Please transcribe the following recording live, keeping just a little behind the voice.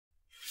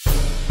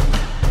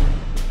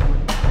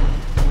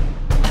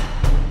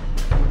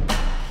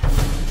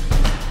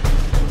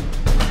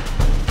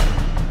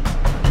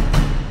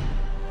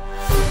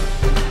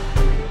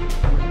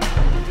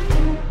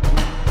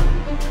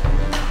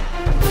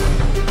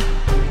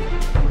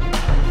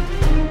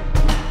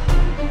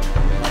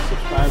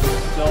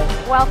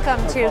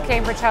Welcome to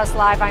Cambridge House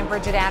Live. I'm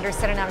Bridget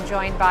Anderson, and I'm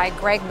joined by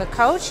Greg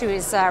McCoach, who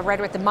is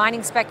writer with The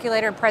Mining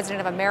Speculator and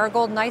president of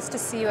Amerigold. Nice to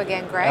see you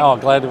again, Greg. Oh,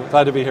 glad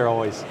to be here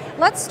always.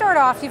 Let's start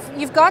off.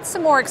 You've got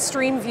some more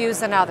extreme views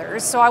than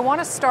others, so I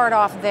want to start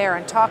off there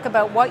and talk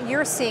about what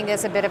you're seeing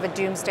as a bit of a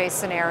doomsday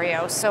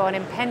scenario, so an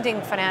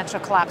impending financial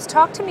collapse.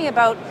 Talk to me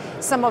about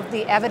some of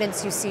the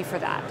evidence you see for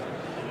that.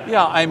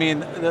 Yeah, I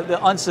mean,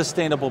 the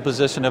unsustainable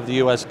position of the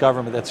U.S.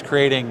 government that's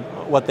creating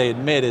what they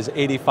admit is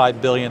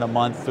 $85 billion a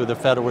month through the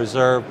Federal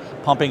Reserve,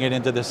 pumping it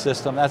into the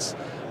system. That's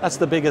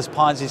the biggest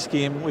Ponzi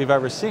scheme we've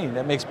ever seen.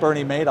 It makes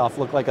Bernie Madoff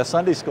look like a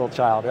Sunday school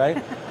child, right?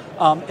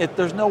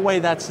 There's no way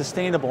that's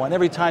sustainable. And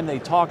every time they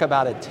talk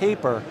about a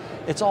taper,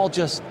 it's all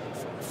just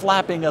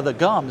flapping of the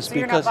gums. So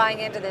you're not buying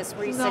into this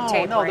recent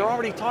tapering? No, they're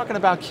already talking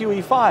about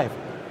QE5,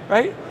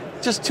 right?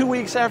 Just 2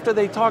 weeks after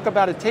they talk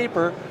about a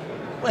taper,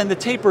 and the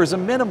taper is a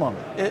minimum.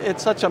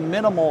 It's such a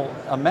minimal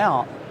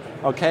amount,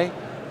 okay?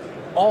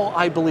 All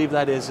I believe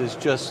that is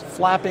just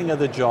flapping of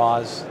the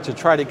jaws to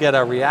try to get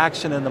a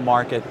reaction in the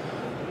market.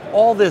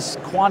 All this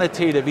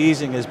quantitative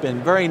easing has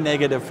been very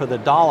negative for the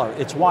dollar.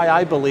 It's why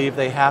I believe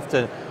they have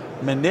to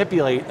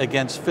manipulate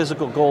against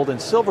physical gold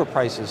and silver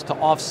prices to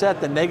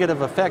offset the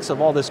negative effects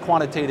of all this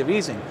quantitative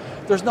easing.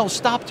 There's no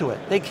stop to it.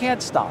 They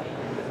can't stop.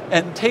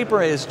 And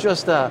taper is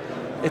just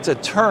it's a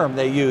term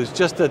they use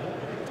just to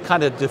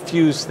kind of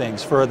diffuse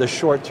things for the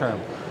short term.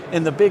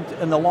 In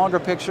the longer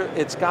picture,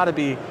 it's got to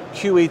be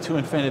QE to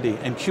infinity,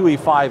 and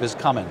QE5 is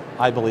coming,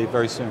 I believe,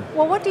 very soon.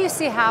 Well, what do you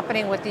see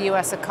happening with the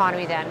U.S.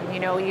 economy then? You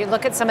know, you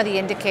look at some of the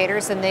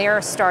indicators, and they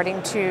are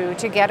starting to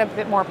get a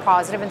bit more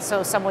positive, and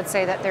so some would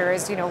say that there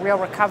is, real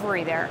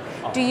recovery there.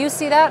 Do you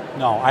see that?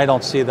 No, I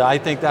don't see that. I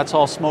think that's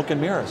all smoke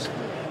and mirrors.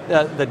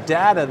 The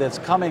data that's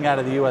coming out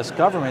of the U.S.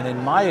 government,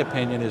 in my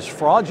opinion, is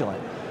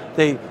fraudulent.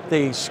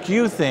 They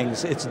skew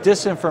things. It's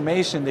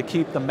disinformation to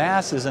keep the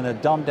masses in a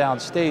dumbed down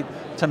state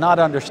to not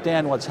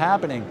understand what's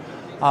happening.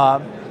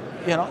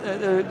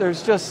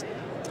 There's just,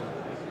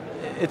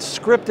 it's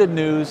scripted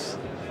news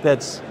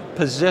that's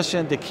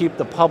positioned to keep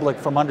the public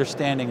from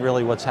understanding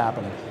really what's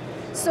happening.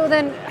 So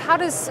then how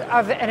does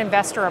an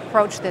investor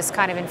approach this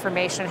kind of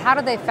information? How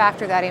do they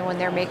factor that in when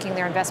they're making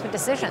their investment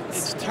decisions?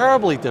 It's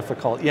terribly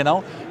difficult,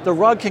 The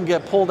rug can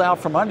get pulled out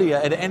from under you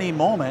at any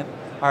moment,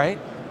 all right?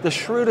 The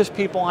shrewdest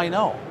people I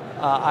know,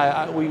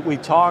 we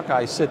talk,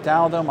 I sit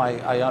down with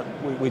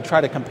them, we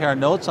try to compare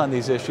notes on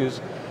these issues,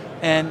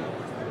 and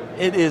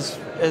it is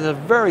a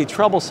very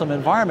troublesome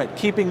environment.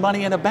 Keeping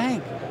money in a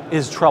bank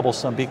is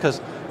troublesome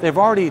because they've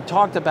already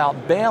talked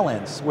about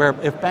bail-ins, where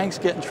if banks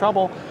get in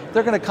trouble,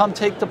 they're going to come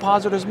take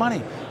depositors'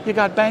 money. You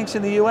got banks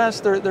in the U.S.,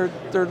 they're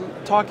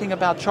talking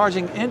about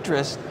charging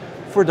interest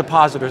for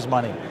depositors'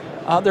 money.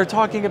 They're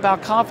talking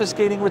about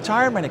confiscating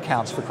retirement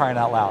accounts, for crying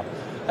out loud.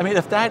 I mean,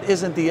 if that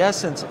isn't the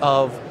essence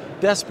of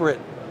desperate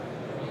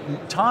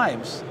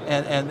times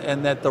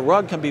and that the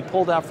rug can be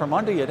pulled out from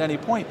under you at any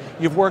point,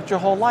 you've worked your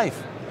whole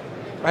life,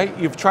 right?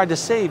 You've tried to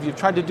save, you've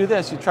tried to do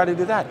this, you've tried to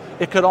do that.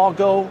 It could all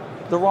go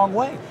the wrong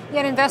way.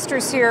 Yet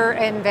investors here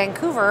in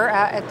Vancouver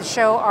at the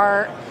show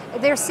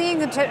they're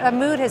seeing a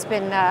mood has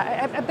been,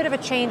 a bit of a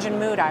change in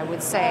mood, I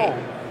would say.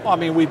 Oh. Well, I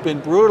mean, we've been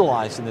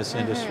brutalized in this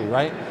industry,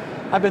 right?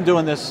 I've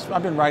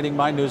been writing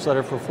my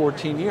newsletter for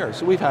 14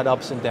 years. We've had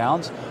ups and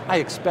downs. I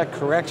expect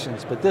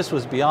corrections, but this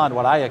was beyond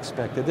what I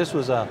expected. This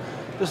was a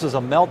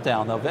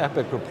meltdown of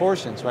epic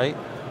proportions, right?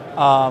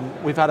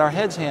 We've had our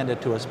heads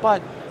handed to us,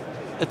 but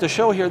at the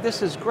show here,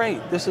 this is great.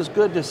 This is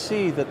good to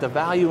see that the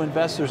value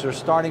investors are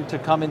starting to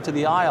come into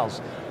the aisles.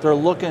 They're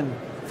looking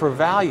for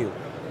value.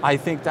 I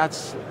think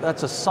that's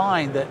a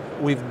sign that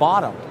we've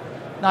bottomed.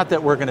 Not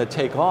that we're going to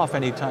take off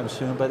anytime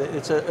soon, but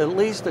it's at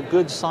least a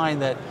good sign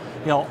that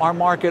our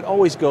market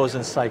always goes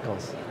in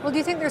cycles. Well, do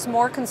you think there's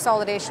more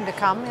consolidation to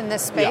come in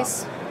this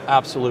space? Yeah,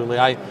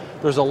 absolutely.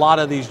 There's a lot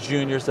of these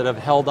juniors that have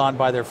held on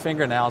by their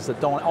fingernails that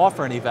don't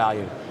offer any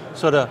value.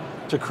 So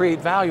to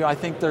create value, I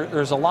think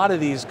there's a lot of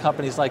these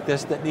companies like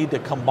this that need to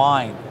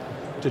combine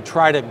to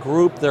try to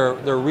group their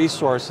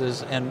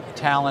resources and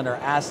talent or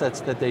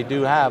assets that they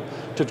do have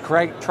to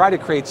try to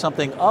create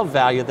something of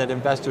value that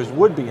investors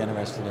would be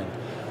interested in.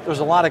 There's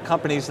a lot of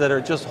companies that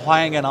are just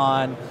hanging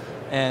on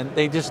and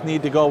they just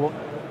need to go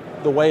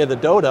the way of the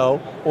dodo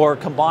or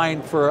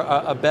combine for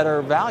a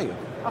better value.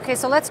 Okay,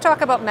 so let's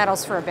talk about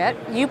metals for a bit.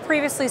 You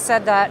previously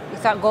said that you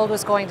thought gold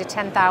was going to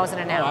 10,000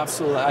 an ounce. Oh,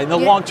 absolutely. In the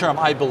long term,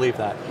 I believe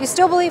that. You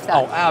still believe that?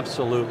 Oh,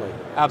 absolutely.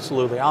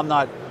 Absolutely.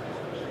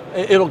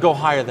 It'll go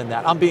higher than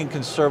that. I'm being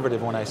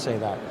conservative when I say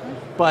that.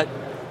 But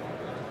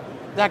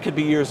that could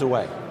be years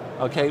away,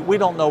 okay? We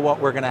don't know what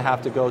we're going to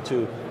have to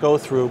go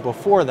through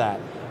before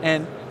that.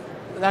 And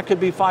that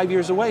could be 5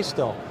 years away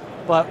still.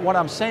 But what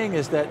I'm saying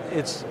is that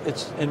it's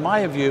in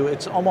my view,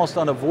 it's almost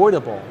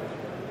unavoidable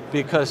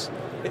because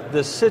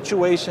the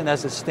situation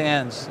as it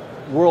stands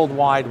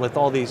worldwide with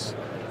all these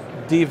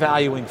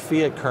devaluing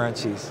fiat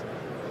currencies,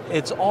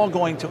 it's all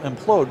going to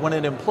implode. When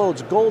it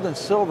implodes, gold and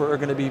silver are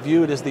going to be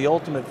viewed as the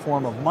ultimate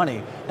form of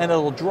money, and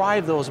it'll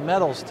drive those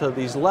metals to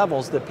these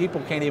levels that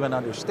people can't even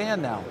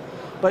understand now.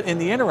 But in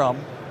the interim,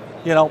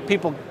 You know,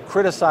 people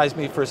criticize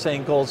me for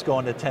saying gold's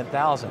going to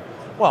 10,000.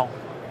 Well,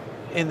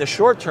 in the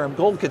short term,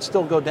 gold could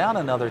still go down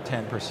another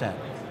 10%.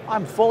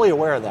 I'm fully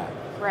aware of that.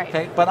 Right.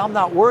 Okay, but I'm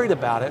not worried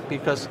about it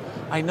because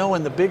I know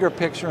in the bigger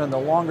picture, in the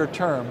longer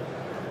term,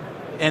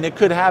 and it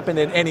could happen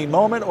at any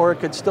moment or it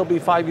could still be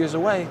 5 years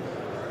away,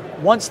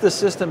 once the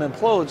system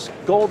implodes,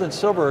 gold and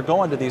silver are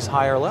going to these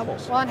higher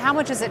levels. Well, and how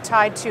much is it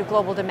tied to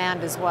global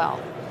demand as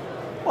well?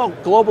 Well,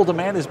 global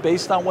demand is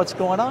based on what's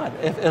going on.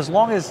 As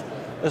long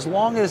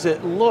as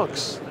it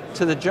looks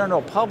to the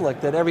general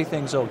public that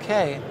everything's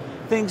okay,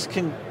 things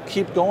can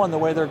keep going the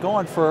way they're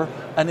going for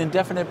an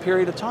indefinite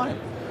period of time.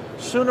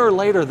 Sooner or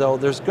later, though,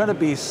 there's going to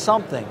be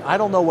something. I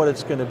don't know what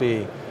it's going to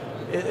be.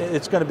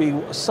 It's going to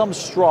be some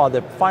straw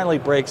that finally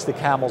breaks the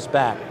camel's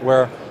back,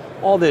 where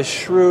all this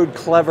shrewd,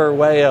 clever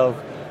way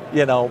of,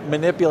 you know,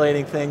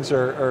 manipulating things,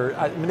 or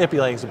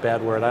manipulating is a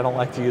bad word. I don't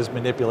like to use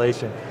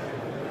manipulation.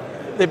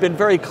 They've been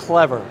very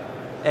clever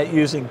at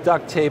using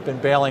duct tape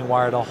and baling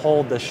wire to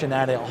hold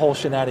the whole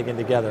shenanigan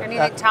together. And you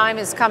think time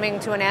is coming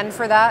to an end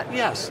for that?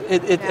 Yes,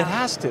 it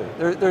has to.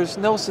 There's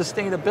no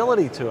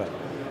sustainability to it.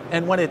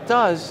 And when it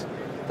does,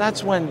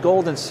 that's when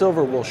gold and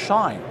silver will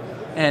shine.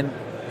 And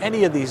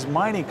any of these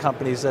mining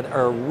companies that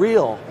are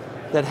real,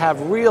 that have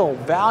real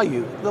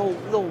value,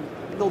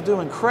 they'll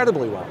do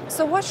incredibly well.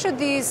 So what should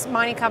these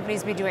mining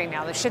companies be doing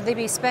now? Should they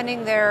be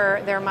spending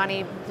their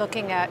money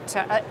looking at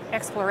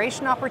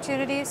exploration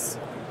opportunities?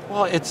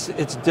 Well, it's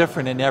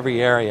different in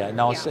every area.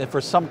 Now, for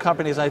some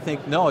companies, I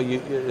think, no,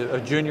 a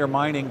junior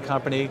mining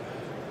company,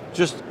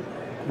 just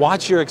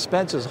watch your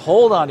expenses,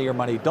 hold on to your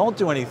money, don't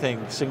do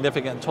anything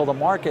significant until the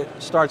market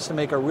starts to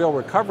make a real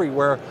recovery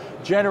where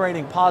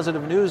generating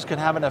positive news can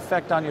have an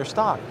effect on your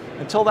stock.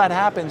 Until that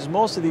happens,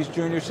 most of these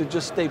juniors should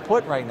just stay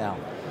put right now.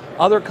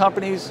 Other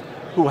companies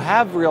who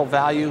have real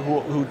value,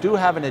 who do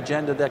have an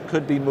agenda that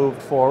could be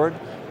moved forward,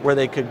 where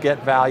they could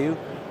get value,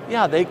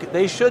 yeah,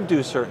 they should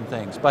do certain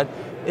things, but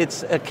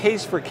it's a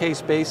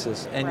case-for-case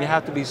basis, and you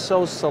have to be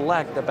so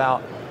select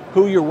about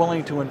who you're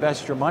willing to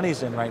invest your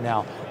monies in right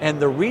now, and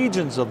the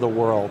regions of the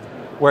world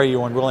where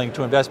you're willing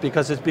to invest,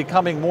 because it's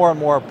becoming more and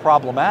more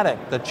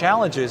problematic. The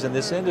challenges in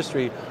this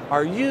industry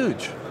are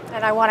huge.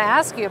 And I want to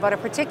ask you about a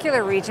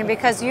particular region,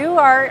 because you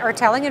are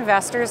telling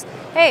investors,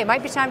 hey, it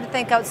might be time to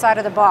think outside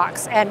of the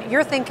box, and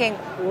you're thinking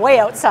way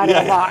outside of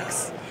the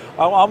box.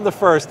 I'm the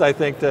first, I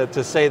think,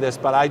 to say this,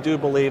 but I do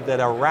believe that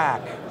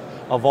Iraq,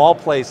 of all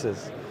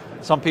places,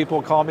 some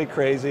people call me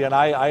crazy, and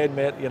I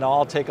admit, you know,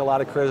 I'll take a lot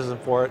of criticism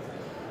for it,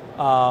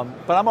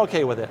 but I'm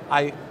okay with it.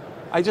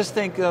 I just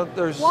think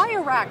there's... Why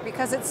Iraq?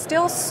 Because it's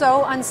still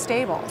so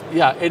unstable.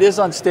 Yeah, it is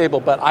unstable,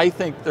 but I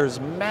think there's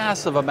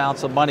massive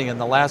amounts of money in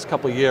the last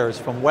couple of years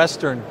from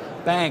Western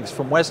banks,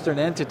 from Western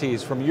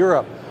entities, from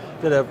Europe,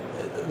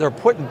 they're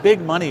putting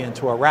big money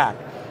into Iraq.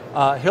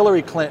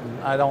 Hillary Clinton,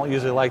 I don't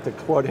usually like to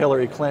quote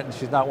Hillary Clinton,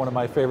 she's not one of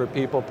my favorite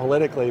people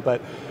politically,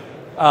 but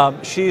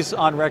she's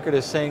on record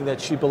as saying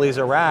that she believes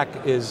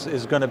Iraq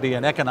is going to be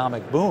an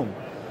economic boom.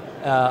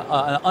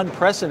 An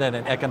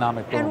unprecedented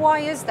economic boom. And why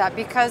is that?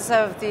 Because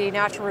of the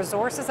natural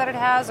resources that it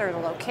has, or the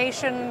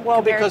location?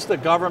 Well, because the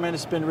government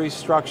has been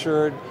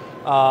restructured.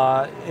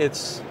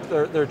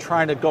 They're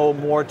trying to go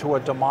more to a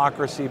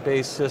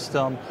democracy-based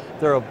system.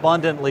 They're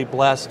abundantly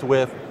blessed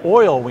with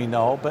oil, we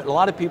know, but a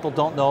lot of people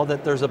don't know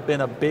that there's been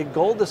a big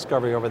gold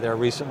discovery over there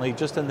recently,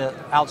 just in the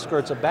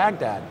outskirts of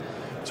Baghdad.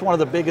 It's one of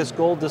the biggest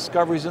gold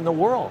discoveries in the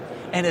world,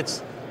 and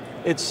it's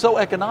so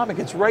economic.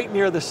 It's right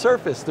near the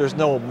surface. There's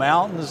no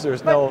mountains.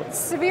 There's no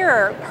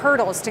severe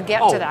hurdles to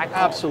get to that gold.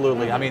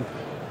 Absolutely. I mean,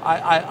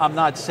 I'm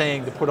not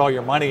saying to put all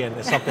your money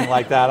into something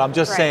like that. I'm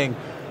just saying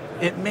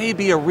it may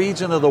be a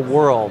region of the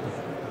world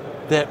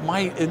that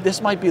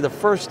this might be the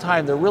first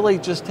time to really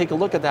just take a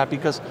look at that,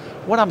 because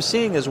what I'm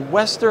seeing is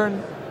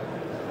Western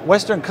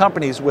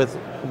companies with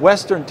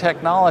Western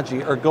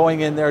technology are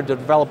going in there to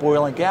develop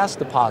oil and gas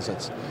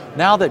deposits.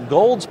 Now that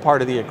gold's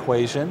part of the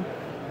equation,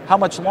 how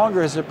much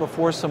longer is it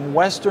before some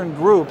Western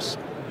groups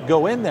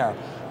go in there?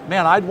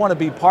 Man, I'd want to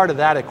be part of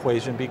that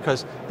equation,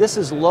 because this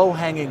is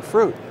low-hanging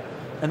fruit.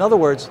 In other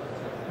words,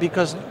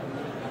 because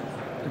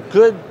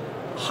good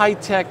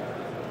high-tech,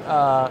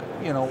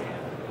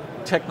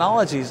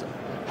 technologies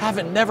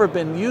haven't never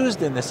been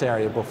used in this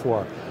area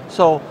before.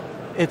 So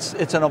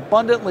it's an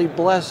abundantly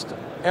blessed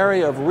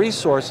area of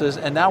resources,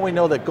 and now we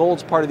know that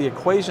gold's part of the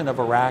equation of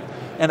Iraq.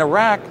 And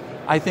Iraq,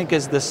 I think,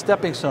 is the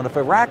stepping stone. If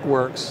Iraq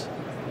works,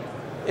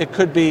 it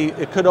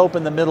could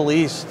open the Middle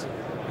East.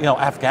 You know,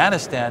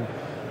 Afghanistan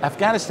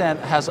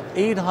has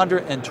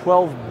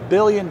 $812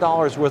 billion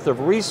worth of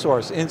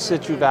resource in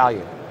situ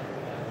value.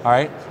 All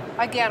right.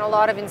 Again, a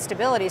lot of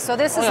instability. So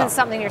this isn't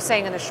something you're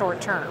saying in the short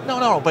term.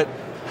 No. But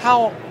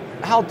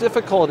how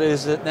difficult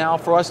is it now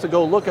for us to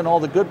go look in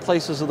all the good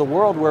places of the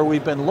world where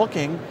we've been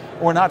looking?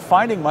 We're not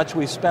finding much.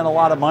 We spent a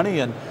lot of money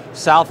in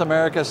South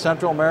America,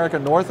 Central America,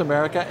 North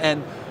America,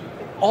 and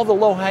all the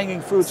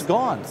low-hanging fruit's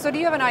gone. So do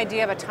you have an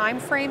idea of a time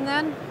frame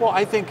then? Well,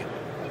 I think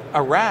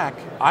Iraq,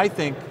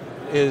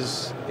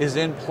 is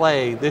in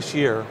play this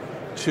year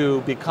to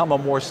become a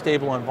more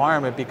stable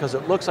environment, because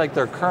it looks like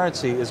their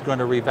currency is going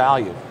to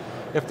revalue.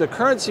 If the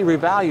currency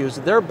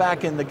revalues, they're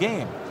back in the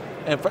game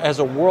and as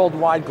a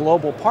worldwide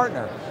global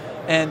partner.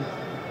 And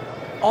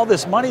all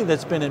this money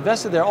that's been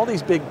invested there, all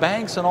these big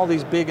banks and all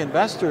these big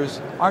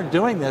investors aren't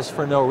doing this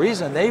for no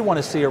reason. They want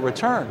to see a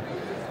return.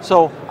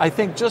 So I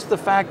think just the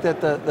fact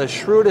that the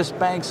shrewdest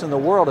banks in the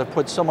world have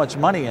put so much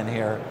money in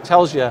here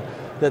tells you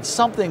that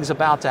something's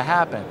about to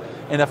happen.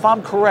 And if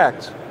I'm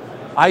correct,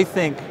 I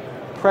think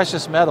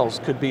precious metals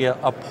could be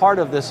a part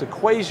of this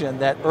equation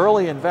that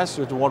early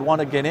investors would want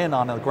to get in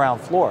on the ground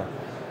floor.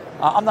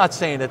 I'm not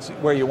saying it's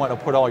where you want to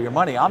put all your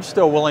money. I'm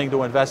still willing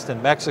to invest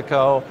in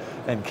Mexico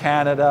and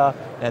Canada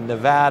and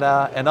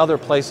Nevada and other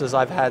places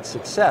I've had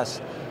success.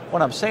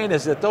 What I'm saying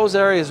is that those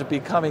areas are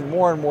becoming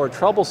more and more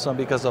troublesome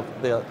because of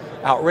the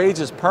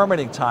outrageous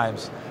permitting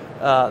times.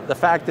 The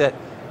fact that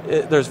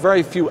there's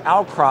very few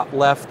outcrop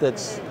left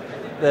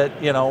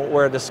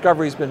where a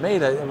discovery's been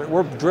made. I mean,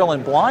 we're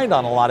drilling blind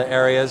on a lot of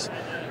areas,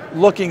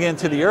 looking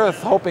into the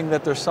earth, hoping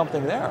that there's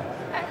something there.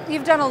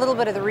 You've done a little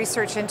bit of the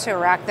research into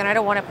Iraq, then I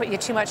don't want to put you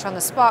too much on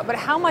the spot, but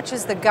how much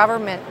does the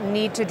government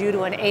need to do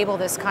to enable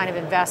this kind of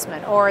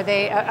investment? Or are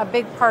they a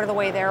big part of the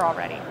way there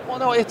already? Well,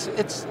 no,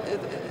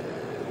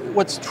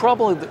 what's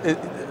troubling,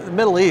 the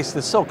Middle East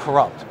is so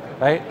corrupt,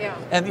 right? Yeah.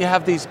 And you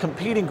have these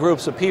competing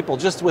groups of people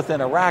just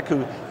within Iraq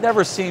who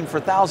never seem, for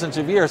thousands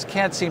of years,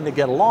 can't seem to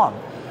get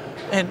along.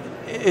 And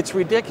it's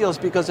ridiculous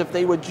because if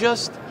they would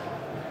just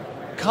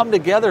come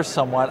together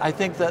somewhat, I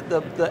think that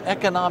the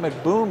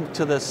economic boom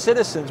to the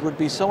citizens would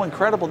be so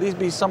incredible. These would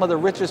be some of the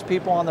richest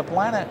people on the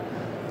planet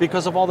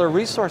because of all their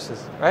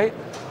resources, right?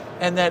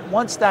 And that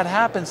once that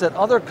happens, that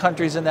other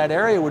countries in that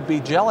area would be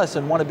jealous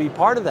and want to be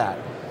part of that.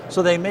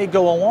 So they may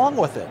go along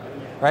with it,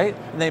 right?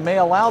 And they may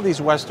allow these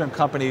Western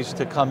companies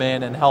to come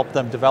in and help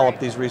them develop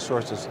these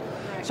resources.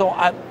 So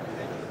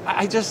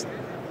I just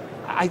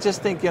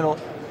think,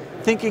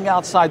 thinking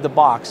outside the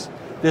box,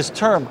 this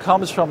term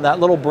comes from that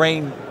little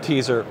brain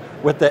teaser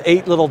with the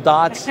 8 little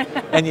dots,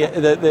 and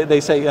they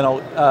say,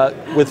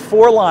 with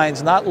 4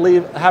 lines, not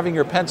having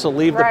your pencil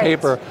leave the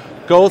paper,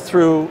 go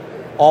through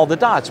all the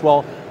dots.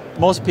 Well,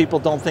 most people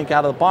don't think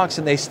out of the box,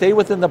 and they stay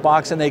within the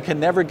box, and they can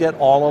never get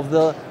all of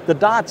the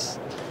dots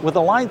with a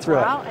line through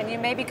it. Well, and you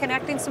may be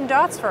connecting some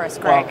dots for us,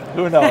 Greg. Well,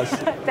 who knows?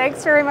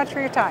 Thanks very much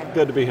for your time.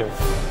 Good to be here.